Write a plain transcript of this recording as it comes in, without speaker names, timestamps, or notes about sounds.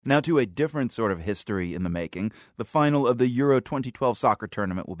Now to a different sort of history in the making. The final of the Euro 2012 soccer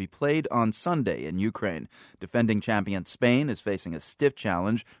tournament will be played on Sunday in Ukraine. Defending champion Spain is facing a stiff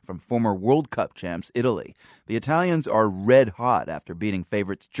challenge from former World Cup champs Italy. The Italians are red hot after beating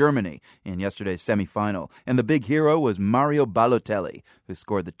favorites Germany in yesterday's semifinal. And the big hero was Mario Balotelli, who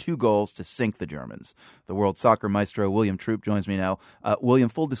scored the 2 goals to sink the Germans. The world soccer maestro William Troop joins me now. William,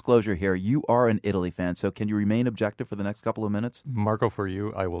 full disclosure here, you are an Italy fan, so can you remain objective for the next couple of minutes? Marco, for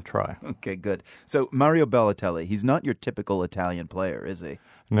you, I will try. Okay, good. So Mario Balotelli, he's not your typical Italian player, is he?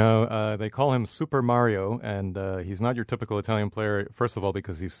 No, they call him Super Mario, and he's not your typical Italian player, first of all,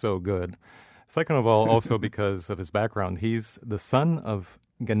 because he's so good. Second of all, also because of his background. He's the son of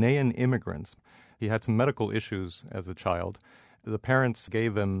Ghanaian immigrants. He had some medical issues as a child. The parents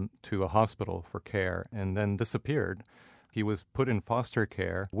gave him to a hospital for care and then disappeared. He was put in foster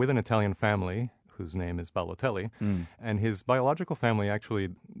care with an Italian family whose name is Balotelli, and his biological family actually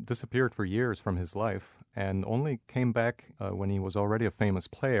disappeared for years from his life and only came back when he was already a famous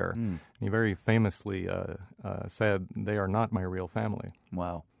player. He very famously said, "They are not my real family."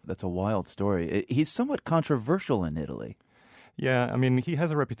 Wow, that's a wild story. He's somewhat controversial in Italy. Yeah, I mean, he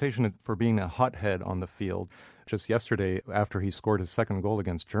has a reputation for being a hothead on the field. Just yesterday, after he scored his second goal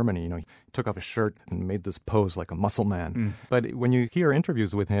against Germany, he took off his shirt and made this pose like a muscle man. But when you hear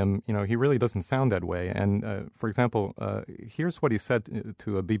interviews with him, he really doesn't sound that way. And, for example, here's what he said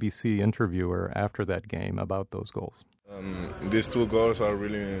to a BBC interviewer after that game about those goals. These 2 goals are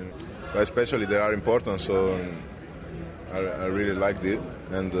really, especially they are important, so I really liked it.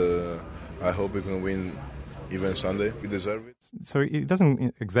 And I hope we can win even Sunday. We deserve it. So it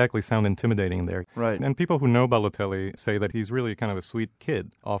doesn't exactly sound intimidating there. Right. And people who know Balotelli say that he's really kind of a sweet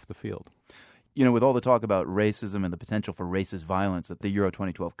kid off the field. With all the talk about racism and the potential for racist violence at the Euro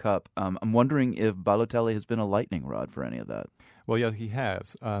 2012 Cup, I'm wondering if Balotelli has been a lightning rod for any of that. Well, yeah, he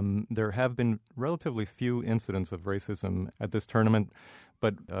has. There have been relatively few incidents of racism at this tournament,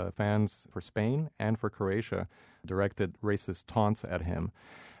 but fans for Spain and for Croatia directed racist taunts at him.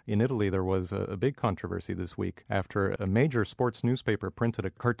 In Italy, there was a big controversy this week after a major sports newspaper printed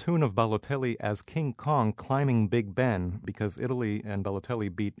a cartoon of Balotelli as King Kong climbing Big Ben because Italy and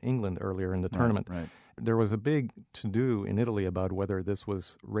Balotelli beat England earlier in the tournament. Right. There was a big to-do in Italy about whether this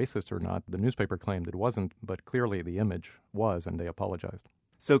was racist or not. The newspaper claimed it wasn't, but clearly the image was, and they apologized.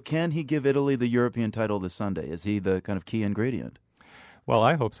 So can he give Italy the European title this Sunday? Is he the kind of key ingredient? Well,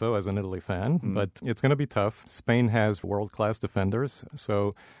 I hope so as an Italy fan, but it's going to be tough. Spain has world-class defenders,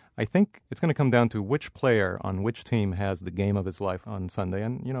 so I think it's going to come down to which player on which team has the game of his life on Sunday,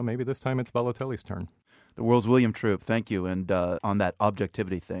 and, maybe this time it's Balotelli's turn. The world's William Troop, thank you, and on that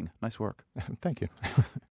objectivity thing, nice work. Thank you.